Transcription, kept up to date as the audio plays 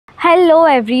Hello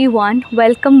everyone,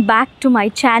 welcome back to my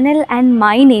channel and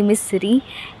my name is Siri.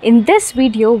 In this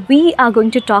video, we are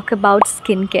going to talk about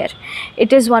skincare.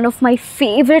 It is one of my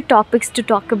favorite topics to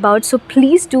talk about, so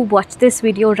please do watch this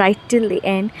video right till the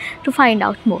end to find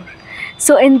out more.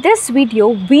 So in this video,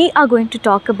 we are going to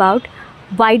talk about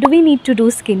why do we need to do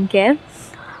skincare,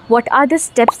 what are the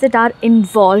steps that are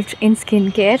involved in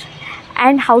skincare,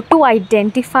 and how to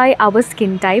identify our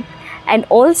skin type, and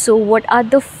also what are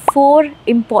the 4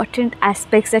 important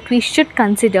aspects that we should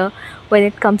consider when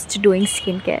it comes to doing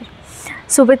skincare.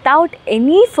 So without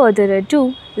any further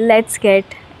ado, let's get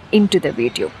into the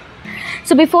video.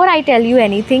 So before I tell you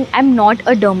anything, I'm not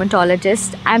a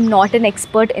dermatologist, I'm not an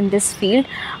expert in this field,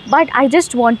 but I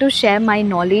just want to share my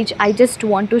knowledge. I just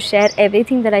want to share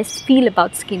everything that I feel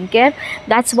about skincare.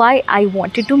 That's why I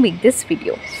wanted to make this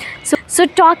video. So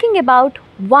talking about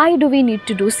why do we need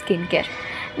to do skincare.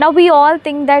 Now we all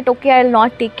think that okay, I'll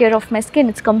not take care of my skin,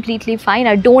 it's completely fine,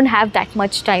 I don't have that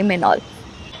much time and all.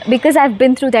 Because I've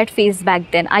been through that phase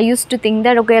back then. I used to think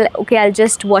that okay, I'll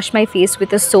just wash my face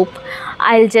with a soap,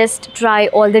 I'll just try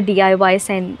all the DIYs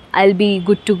and I'll be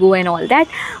good to go and all that.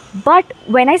 But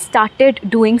when I started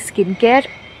doing skincare,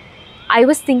 I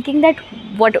was thinking that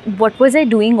what was I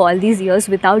doing all these years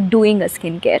without doing a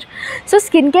skincare. So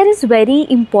skincare is very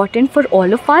important for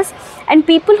all of us, and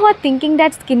people who are thinking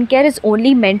that skincare is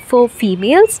only meant for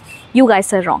females, you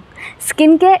guys are wrong.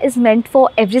 Skincare is meant for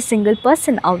every single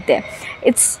person out there.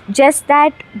 It's just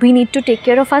that we need to take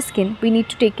care of our skin, we need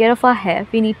to take care of our hair,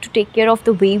 we need to take care of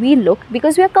the way we look,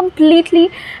 because we are completely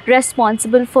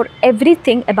responsible for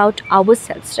everything about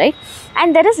ourselves, right?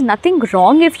 And there is nothing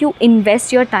wrong if you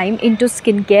invest your time into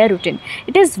skincare routine.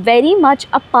 It is very much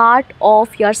a part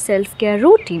of your self-care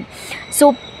routine.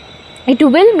 So it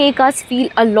will make us feel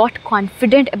a lot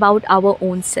confident about our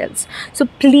own selves. So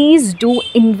please do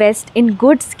invest in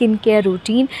good skincare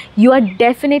routine. You are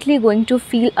definitely going to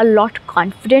feel a lot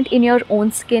confident in your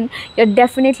own skin. You're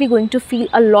definitely going to feel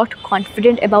a lot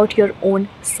confident about your own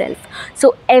self.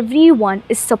 So everyone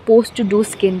is supposed to do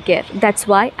skincare. That's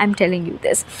why I'm telling you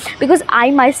this, because I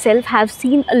myself have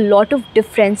seen a lot of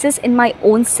differences in my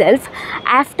own self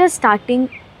after starting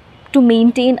to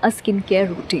maintain a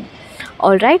skincare routine.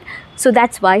 Alright, so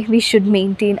that's why we should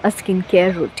maintain a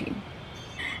skincare routine.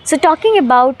 So talking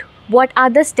about what are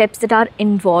the steps that are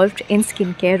involved in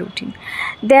skincare routine.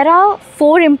 There are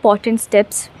 4 important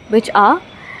steps, which are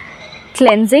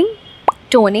cleansing,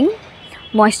 toning,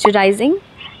 moisturizing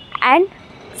and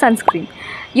sunscreen.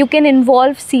 You can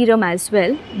involve serum as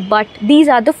well, but these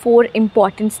are the 4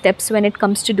 important steps when it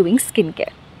comes to doing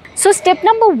skincare. So step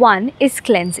number 1 is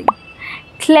cleansing.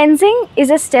 Cleansing is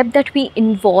a step that we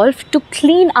involve to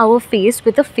clean our face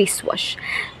with a face wash.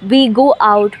 We go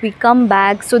out, we come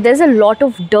back, so there's a lot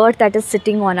of dirt that is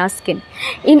sitting on our skin.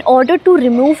 In order to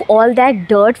remove all that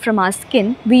dirt from our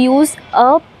skin, we use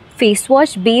a face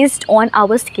wash based on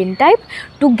our skin type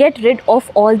to get rid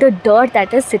of all the dirt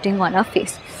that is sitting on our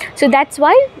face. So that's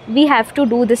why we have to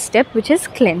do this step, which is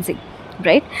cleansing,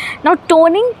 right? Now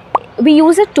toning, we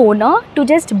use a toner to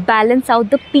just balance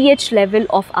out the pH level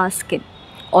of our skin.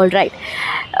 Alright,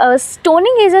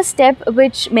 toning is a step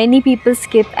which many people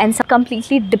skip and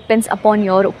completely depends upon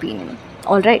your opinion.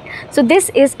 Alright, so this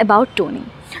is about toning.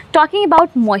 Talking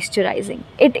about moisturizing,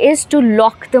 it is to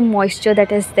lock the moisture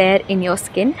that is there in your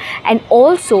skin and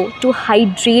also to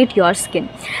hydrate your skin.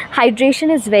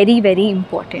 Hydration is very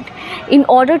important. In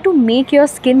order to make your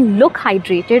skin look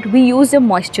hydrated, we use a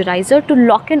moisturizer to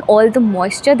lock in all the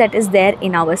moisture that is there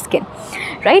in our skin,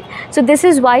 right? So this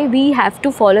is why we have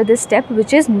to follow this step,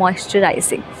 which is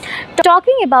moisturizing.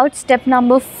 Talking about step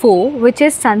number 4, which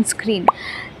is sunscreen.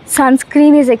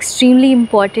 Sunscreen is extremely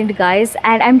important, guys,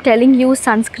 and I'm telling you,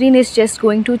 sunscreen is just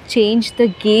going to change the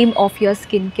game of your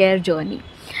skincare journey.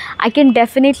 I can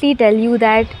definitely tell you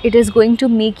that it is going to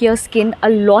make your skin a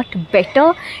lot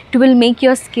better. It will make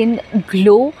your skin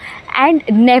glow, and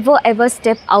never ever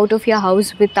step out of your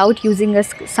house without using a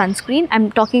sunscreen.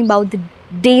 I'm talking about the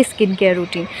day skincare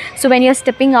routine. So when you're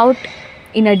stepping out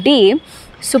in a day,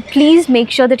 so please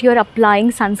make sure that you're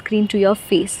applying sunscreen to your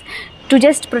face to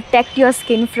just protect your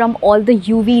skin from all the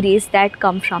UV rays that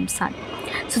come from sun.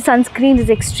 So sunscreen is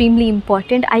extremely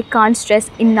important. I can't stress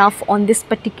enough on this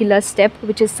particular step,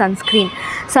 which is sunscreen.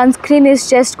 Sunscreen is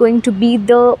just going to be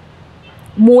the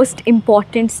most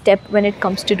important step when it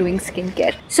comes to doing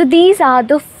skincare. So these are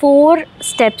the 4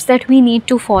 steps that we need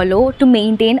to follow to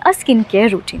maintain a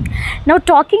skincare routine. Now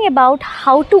talking about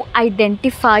how to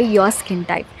identify your skin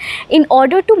type. In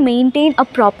order to maintain a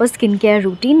proper skincare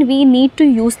routine, we need to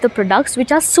use the products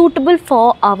which are suitable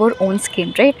for our own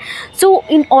skin, right? So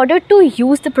in order to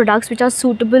use the products which are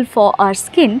suitable for our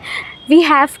skin, we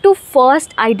have to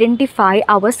first identify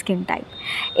our skin type.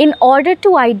 In order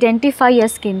to identify your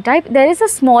skin type, there is a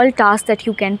small task that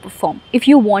you can perform if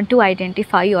you want to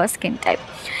identify your skin type.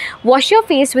 Wash your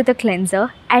face with a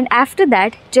cleanser, and after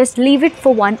that just leave it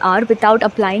for 1 hour without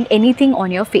applying anything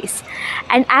on your face.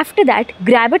 And after that,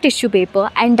 grab a tissue paper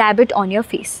and dab it on your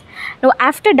face. Now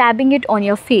after dabbing it on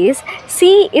your face,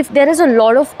 see if there is a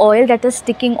lot of oil that is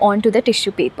sticking onto the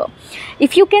tissue paper.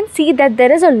 If you can see that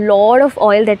there is a lot of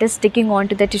oil that is sticking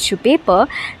onto the tissue paper,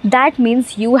 that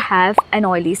means you have an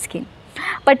oily skin.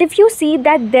 But if you see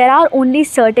that there are only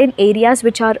certain areas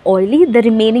which are oily, the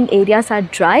remaining areas are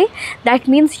dry, that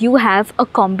means you have a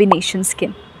combination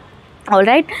skin.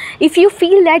 Alright, if you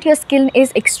feel that your skin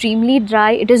is extremely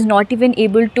dry, it is not even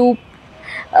able to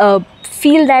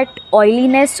feel that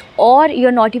oiliness, or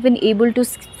you're not even able to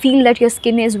feel that your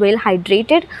skin is well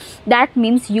hydrated, that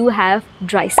means you have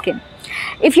dry skin.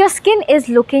 If your skin is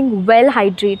looking well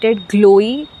hydrated,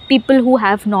 glowy, people who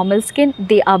have normal skin,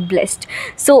 they are blessed.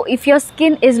 So if your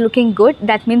skin is looking good,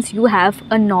 that means you have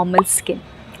a normal skin.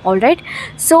 Alright,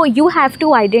 so you have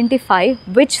to identify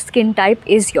which skin type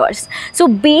is yours. So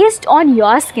based on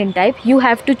your skin type, you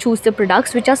have to choose the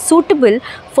products which are suitable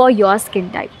for your skin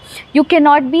type. You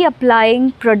cannot be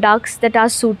applying products that are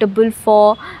suitable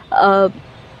for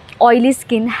oily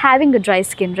skin having a dry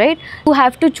skin, right? You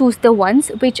have to choose the ones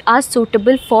which are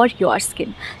suitable for your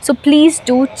skin. So please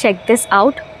do check this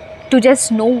out to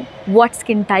just know what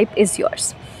skin type is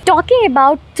yours. Talking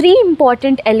about 3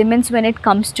 important elements when it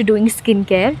comes to doing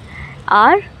skincare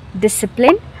are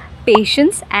discipline,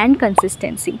 patience and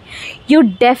consistency. You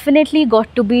definitely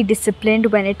got to be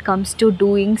disciplined when it comes to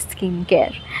doing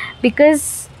skincare,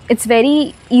 because it's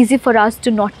very easy for us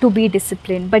to not to be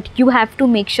disciplined, but you have to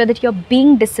make sure that you're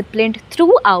being disciplined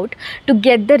throughout to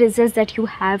get the results that you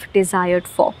have desired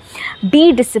for.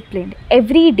 Be disciplined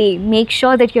every day. Make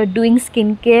sure that you're doing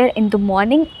skincare in the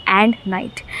morning and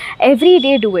night. Every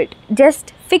day do it.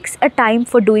 Just fix a time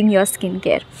for doing your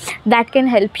skincare. That can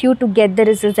help you to get the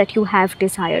results that you have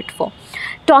desired for.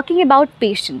 Talking about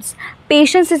patience.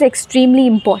 Patience is extremely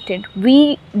important.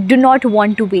 We do not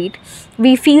want to wait.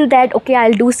 We feel that, okay,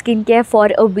 I'll do skincare for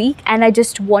a week and I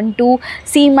just want to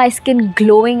see my skin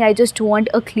glowing. I just want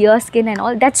a clear skin and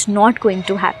all. That's not going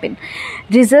to happen.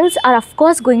 Results are of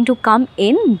course going to come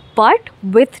in, but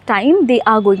with time they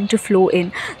are going to flow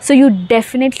in. So you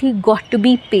definitely got to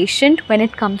be patient when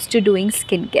it comes to doing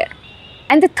skincare.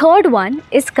 And the third one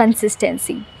is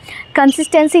consistency.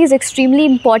 Consistency is extremely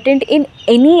important in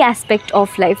any aspect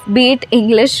of life, be it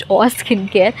English or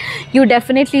skincare. You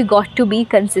definitely got to be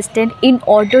consistent in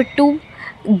order to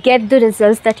get the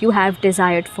results that you have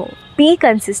desired for. Be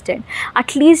consistent.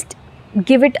 At least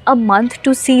give it a month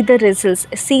to see the results,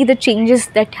 see the changes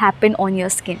that happen on your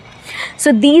skin.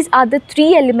 So these are the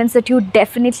 3 elements that you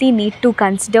definitely need to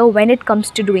consider when it comes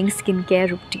to doing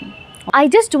skincare routine. I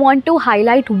just want to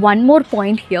highlight one more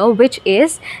point here, which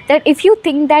is that if you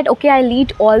think that, okay, I'll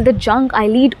eat all the junk,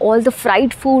 I'll eat all the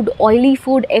fried food, oily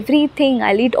food, everything,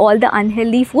 I'll eat all the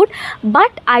unhealthy food,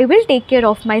 but I will take care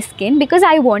of my skin because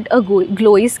I want a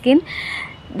glowy skin.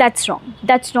 That's wrong.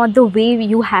 That's not the way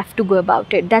you have to go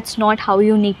about it. That's not how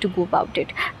you need to go about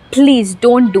it. Please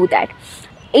don't do that.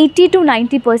 80 to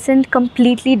 90%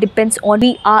 completely depends on what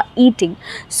we are eating.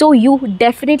 So you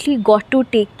definitely got to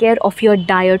take care of your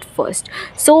diet first.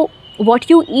 So what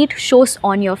you eat shows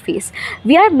on your face.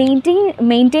 We are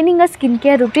maintaining a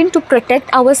skincare routine to protect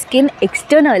our skin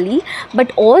externally,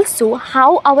 but also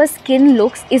how our skin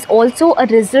looks is also a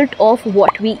result of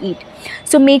what we eat.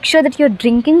 So make sure that you're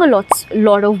drinking a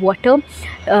lot of water,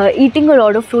 eating a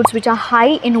lot of fruits which are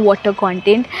high in water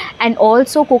content, and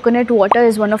also coconut water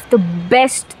is one of the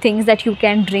best things that you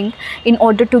can drink in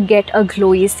order to get a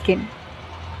glowy skin.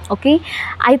 Okay,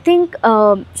 I think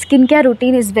skincare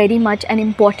routine is very much an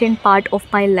important part of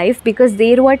my life, because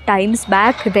there were times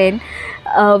back then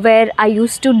where I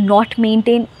used to not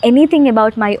maintain anything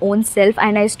about my own self,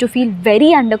 and I used to feel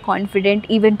very underconfident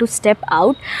even to step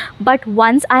out. But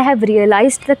once I have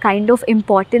realized the kind of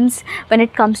importance when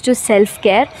it comes to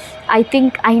self-care, I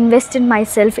think I invest in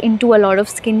myself into a lot of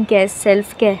skincare,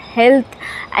 self-care, health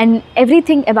and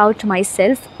everything about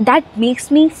myself. That makes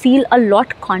me feel a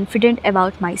lot confident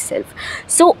about myself.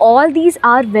 So all these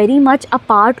are very much a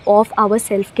part of our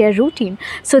self-care routine.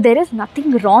 So there is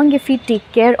nothing wrong if we take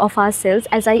care of ourselves,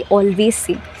 as I always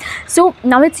say. So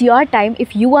now it's your time.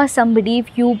 If you are somebody,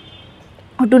 if you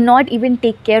do not even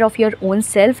take care of your own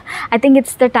self, I think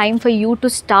it's the time for you to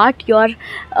start your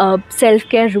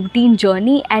self-care routine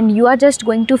journey, and you are just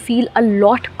going to feel a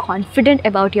lot confident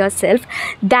about yourself.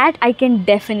 That I can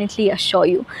definitely assure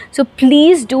you. So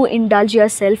please do indulge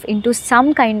yourself into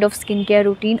some kind of skincare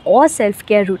routine or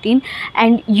self-care routine,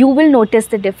 and you will notice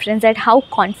the difference at how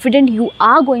confident you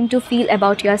are going to feel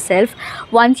about yourself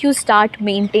once you start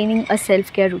maintaining a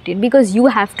self-care routine, because you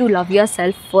have to love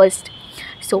yourself first.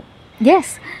 So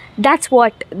yes, that's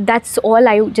all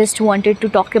I just wanted to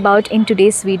talk about in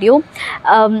today's video.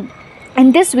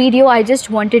 In this video I just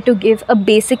wanted to give a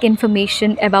basic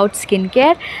information about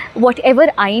skincare.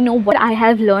 Whatever I know, what I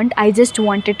have learned, I just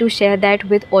wanted to share that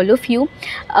with all of you.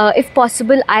 If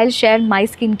possible, I'll share my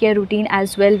skincare routine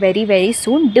as well very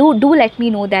soon. Do let me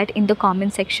know that in the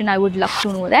comment section. I would love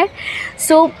to know that.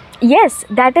 So yes,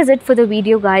 that is it for the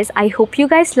video, guys. I hope you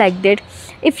guys liked it.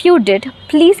 If you did,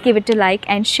 please give it a like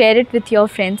and share it with your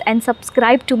friends, and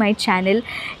subscribe to my channel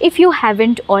if you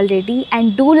haven't already,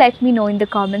 and do let me know in the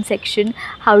comment section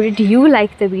how did you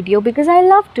like the video, because I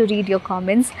love to read your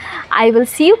comments. I will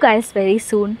see you guys very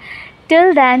soon.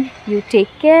 Till then, you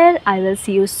take care. I will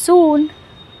see you soon.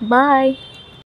 Bye.